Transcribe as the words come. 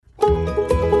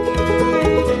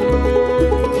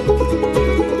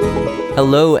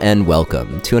Hello and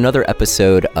welcome to another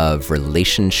episode of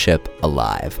Relationship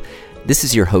Alive. This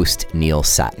is your host, Neil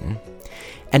Sattin.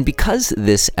 And because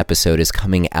this episode is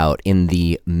coming out in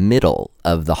the middle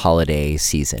of the holiday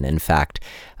season, in fact,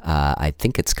 I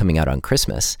think it's coming out on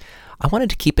Christmas, I wanted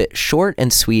to keep it short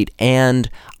and sweet, and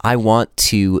I want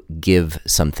to give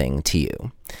something to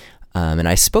you. And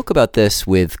I spoke about this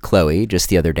with Chloe just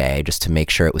the other day, just to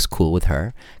make sure it was cool with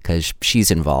her, because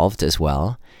she's involved as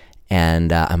well.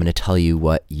 And I'm going to tell you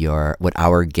what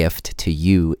our gift to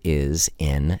you is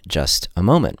in just a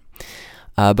moment.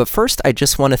 But first, I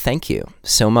just want to thank you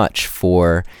so much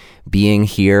for being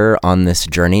here on this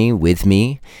journey with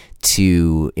me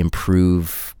to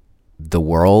improve the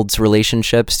world's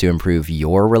relationships, to improve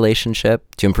your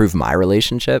relationship, to improve my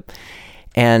relationship,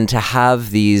 and to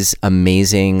have these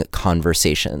amazing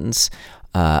conversations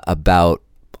about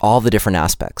all the different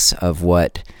aspects of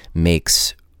what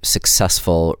makes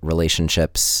successful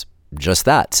relationships just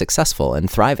that, successful and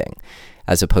thriving,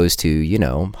 as opposed to,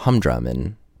 humdrum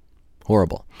and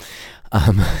horrible.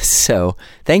 So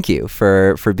thank you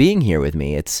for being here with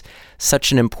me. It's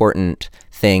such an important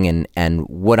thing, and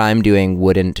what I'm doing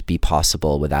wouldn't be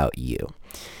possible without you.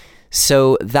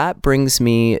 So that brings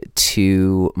me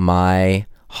to my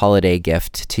holiday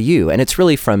gift to you, and it's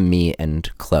really from me and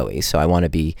Chloe. So I want to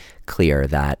be clear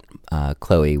that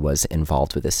Chloe was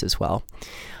involved with this as well.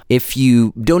 If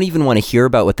you don't even want to hear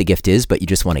about what the gift is, but you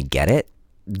just want to get it,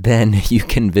 then you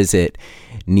can visit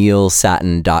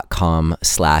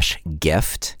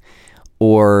neilsattin.com/gift,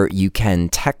 or you can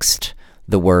text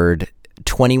the word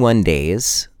 21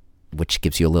 days, which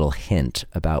gives you a little hint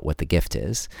about what the gift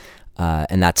is.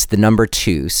 And that's the number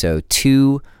 2.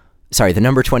 The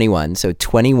number 21. So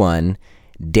 21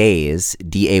 days,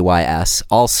 DAYS,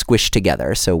 all squished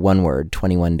together. So one word,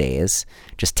 21 days.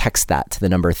 Just text that to the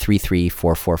number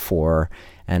 33444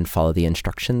 and follow the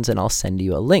instructions, and I'll send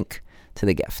you a link to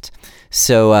the gift.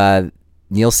 So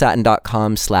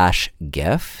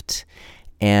neilsattin.com/gift.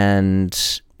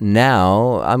 And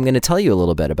now I'm going to tell you a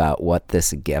little bit about what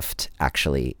this gift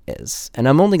actually is. And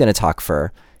I'm only going to talk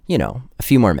for, a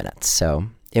few more minutes, so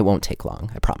it won't take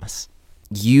long, I promise.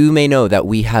 You may know that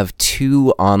we have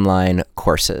 2 online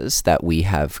courses that we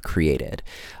have created.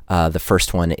 The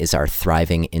first one is our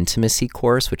Thriving Intimacy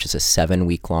course, which is a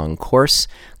 7-week-long course,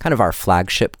 kind of our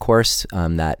flagship course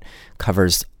that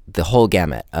covers the whole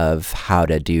gamut of how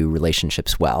to do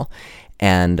relationships well.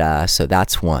 And so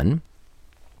that's one.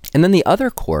 And then the other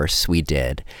course we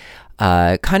did,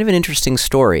 kind of an interesting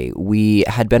story. We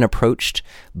had been approached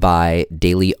by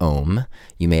Daily Om,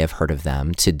 you may have heard of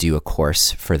them, to do a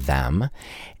course for them.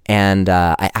 And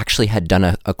I actually had done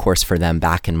a course for them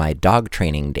back in my dog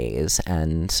training days.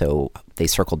 And so they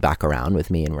circled back around with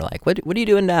me and were like, what are you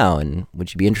doing now? And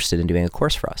would you be interested in doing a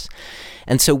course for us?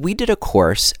 And so we did a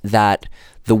course that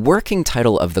the working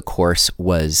title of the course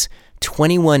was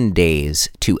 21 Days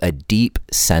to a Deep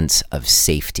Sense of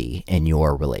Safety in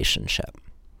Your Relationship.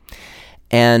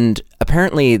 And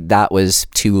apparently that was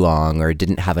too long or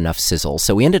didn't have enough sizzle.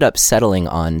 So we ended up settling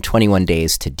on 21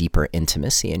 Days to Deeper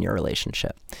Intimacy in Your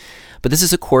Relationship. But this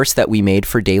is a course that we made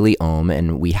for Daily Om,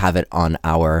 and we have it on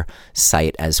our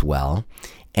site as well.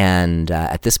 And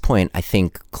at this point, I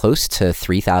think close to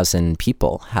 3,000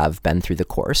 people have been through the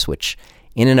course, which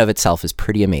in and of itself is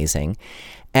pretty amazing.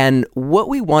 And what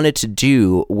we wanted to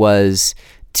do was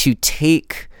to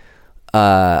take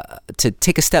a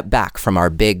step back from our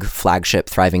big flagship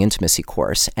Thriving Intimacy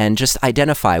course and just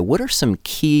identify what are some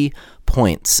key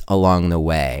points along the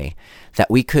way that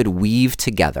we could weave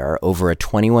together over a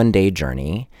 21-day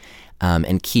journey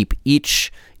and keep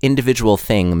each individual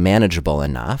thing manageable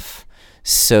enough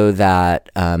so that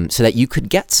you could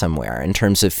get somewhere in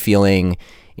terms of feeling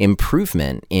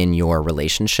improvement in your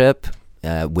relationship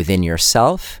within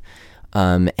yourself,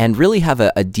 and really have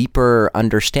a deeper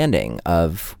understanding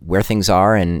of where things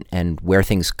are and where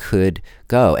things could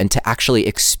go, and to actually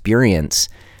experience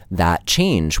that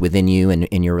change within you and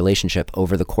in your relationship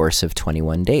over the course of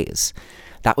 21 days.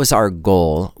 That was our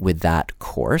goal with that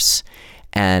course,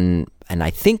 and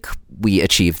I think we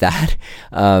achieved that.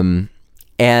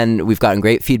 And we've gotten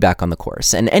great feedback on the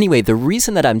course. And anyway, the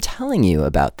reason that I'm telling you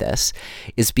about this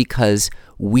is because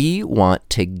we want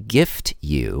to gift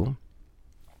you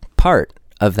part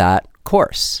of that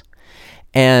course.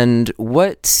 And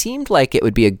what seemed like it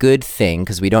would be a good thing,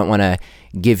 because we don't want to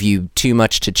give you too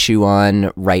much to chew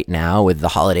on right now with the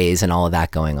holidays and all of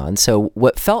that going on. So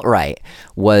what felt right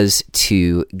was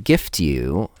to gift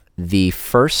you the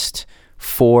first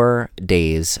 4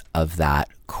 days of that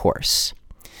course.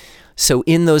 So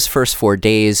in those first 4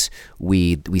 days,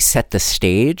 we set the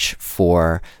stage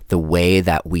for the way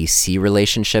that we see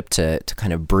relationship to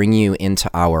kind of bring you into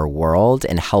our world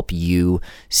and help you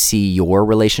see your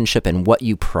relationship and what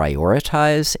you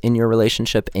prioritize in your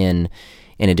relationship in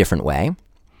a different way.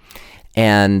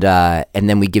 And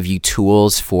then we give you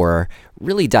tools for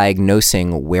really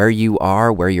diagnosing where you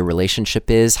are, where your relationship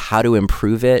is, how to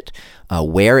improve it,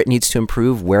 where it needs to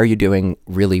improve, where you're doing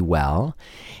really well.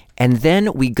 And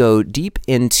then we go deep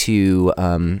into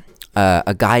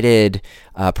a guided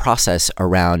process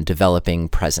around developing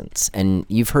presence. And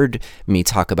you've heard me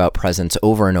talk about presence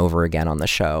over and over again on the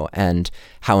show and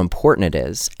how important it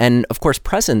is. And of course,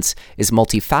 presence is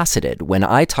multifaceted. When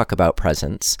I talk about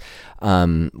presence,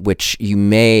 which you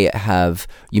may have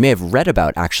read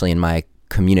about actually in my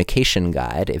communication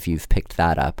guide, if you've picked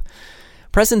that up,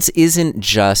 presence isn't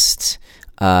just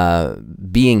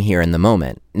being here in the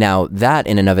moment. Now, that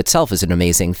in and of itself is an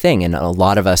amazing thing, and a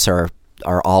lot of us are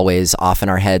always off in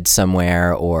our head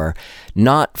somewhere or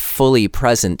not fully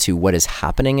present to what is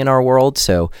happening in our world.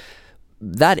 So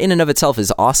that in and of itself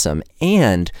is awesome.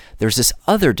 And there's this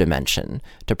other dimension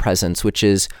to presence, which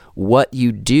is what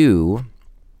you do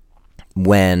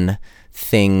when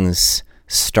things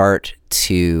start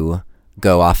to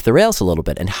go off the rails a little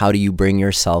bit, and how do you bring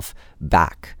yourself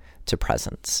back to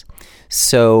presence.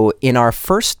 So in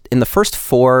the first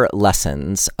 4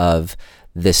 lessons of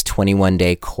this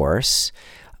 21-day course,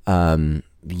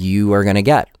 you are going to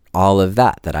get all of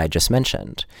that I just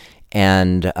mentioned.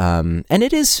 And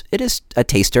it is a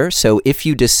taster. So if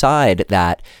you decide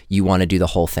that you want to do the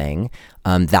whole thing,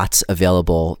 that's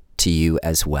available to you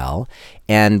as well.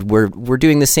 And we're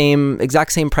doing the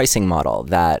exact same pricing model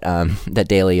that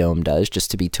Daily Om does,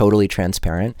 just to be totally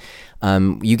transparent.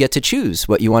 You get to choose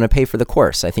what you want to pay for the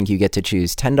course. I think you get to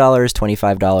choose $10,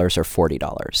 $25, or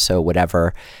 $40. So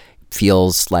whatever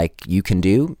feels like you can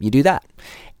do, you do that.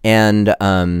 And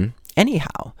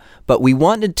anyhow, but we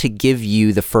wanted to give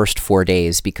you the first 4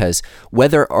 days because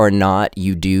whether or not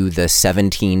you do the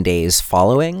 17 days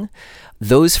following,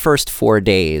 those first 4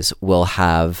 days will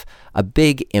have a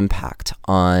big impact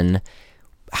on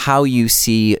how you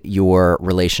see your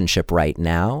relationship right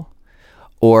now,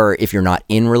 or if you're not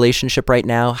in relationship right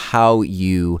now, how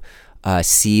you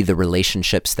see the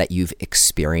relationships that you've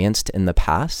experienced in the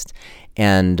past.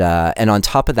 And on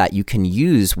top of that, you can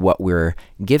use what we're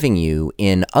giving you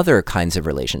in other kinds of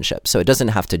relationships. So it doesn't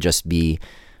have to just be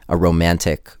a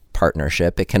romantic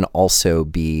partnership. It can also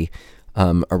be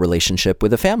a relationship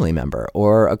with a family member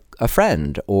or a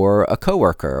friend or a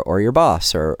coworker or your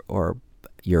boss or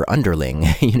your underling,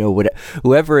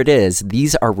 whoever it is.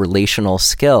 These are relational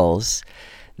skills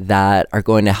that are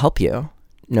going to help you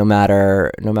no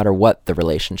matter what the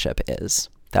relationship is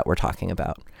that we're talking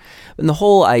about. And the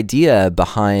whole idea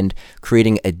behind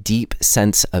creating a deep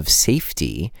sense of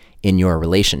safety in your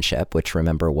relationship, which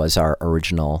remember was our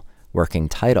original working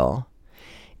title,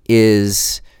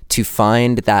 is to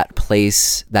find that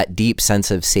place, that deep sense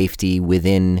of safety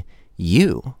within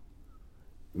you.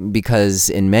 Because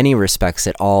in many respects,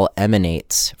 it all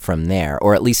emanates from there,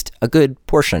 or at least a good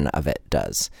portion of it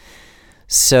does.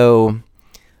 So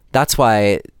that's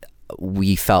why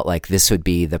we felt like this would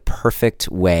be the perfect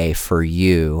way for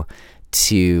you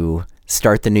to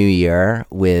start the new year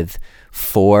with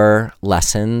 4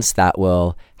 lessons that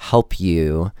will help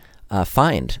you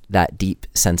find that deep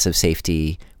sense of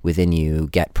safety within you,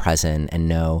 get present, and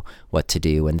know what to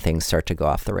do when things start to go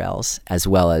off the rails, as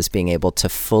well as being able to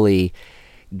fully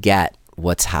get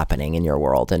what's happening in your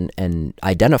world and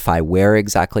identify where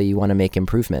exactly you want to make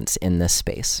improvements in this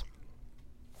space.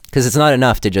 Because it's not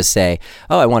enough to just say,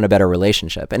 oh, I want a better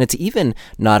relationship. And it's even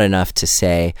not enough to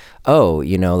say, oh,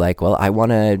 I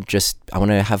want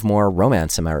to have more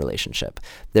romance in my relationship.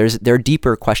 There are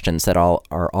deeper questions that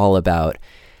are all about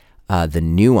the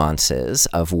nuances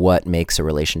of what makes a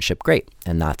relationship great.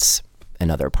 And that's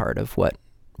another part of what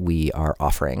we are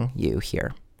offering you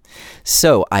here.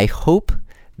 So I hope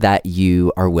that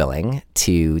you are willing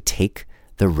to take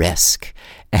the risk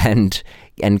and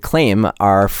claim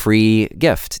our free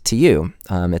gift to you.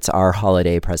 It's our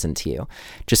holiday present to you.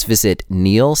 Just visit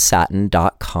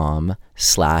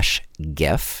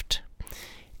neilsattin.com/gift,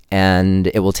 and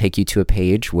it will take you to a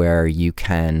page where you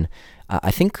can,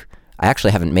 I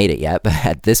actually haven't made it yet, but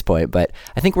at this point, but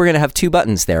I think we're going to have 2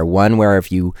 buttons there. One where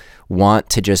if you want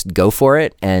to just go for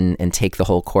it and take the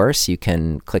whole course, you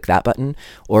can click that button.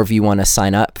 Or if you want to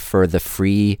sign up for the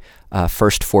free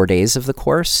first 4 days of the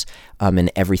course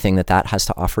and everything that has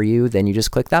to offer you, then you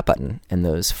just click that button and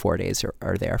those 4 days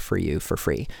are there for you for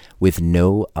free with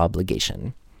no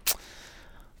obligation.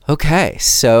 Okay,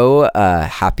 so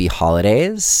happy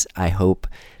holidays. I hope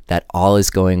that all is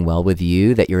going well with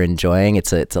you, that you're enjoying.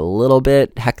 It's a little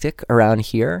bit hectic around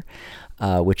here,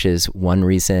 which is one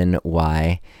reason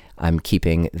why I'm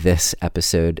keeping this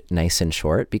episode nice and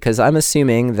short, because I'm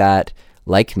assuming that,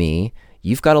 like me,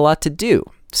 you've got a lot to do.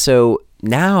 So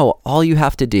now all you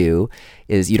have to do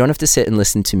is, you don't have to sit and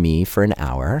listen to me for an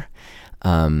hour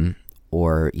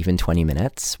or even 20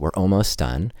 minutes. We're almost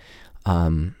done.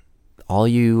 All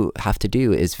you have to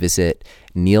do is visit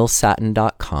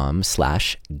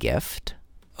neilsattin.com/gift.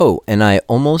 Oh, and I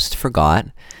almost forgot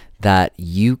that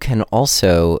you can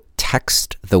also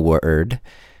text the word,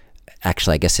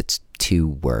 actually, I guess it's 2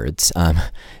 words,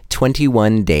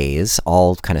 21 days,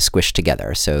 all kind of squished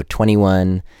together. So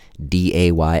 21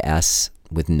 DAYS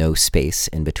with no space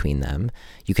in between them.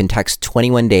 You can text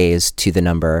 21 days to the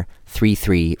number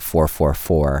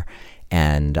 33444,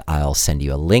 and I'll send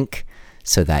you a link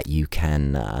so that you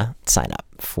can sign up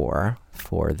for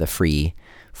the free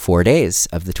 4 days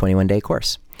of the 21-day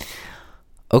course.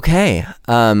 Okay,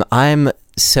 I'm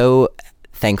so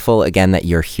thankful again that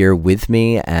you're here with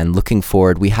me and looking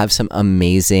forward. We have some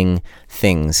amazing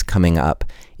things coming up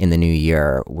in the new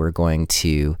year. We're going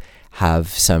to have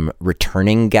some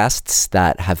returning guests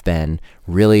that have been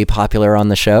really popular on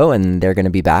the show, and they're going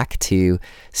to be back to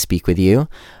speak with you.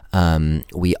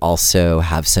 We also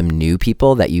have some new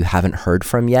people that you haven't heard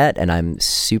from yet, and I'm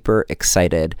super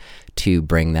excited to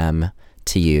bring them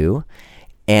to you.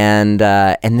 And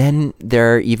then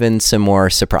there are even some more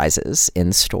surprises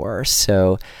in store.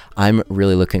 So I'm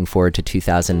really looking forward to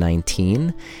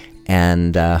 2019,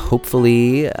 and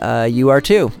hopefully you are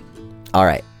too. All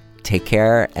right, take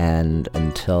care, and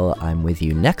until I'm with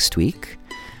you next week,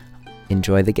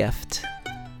 enjoy the gift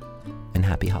and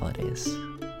happy holidays.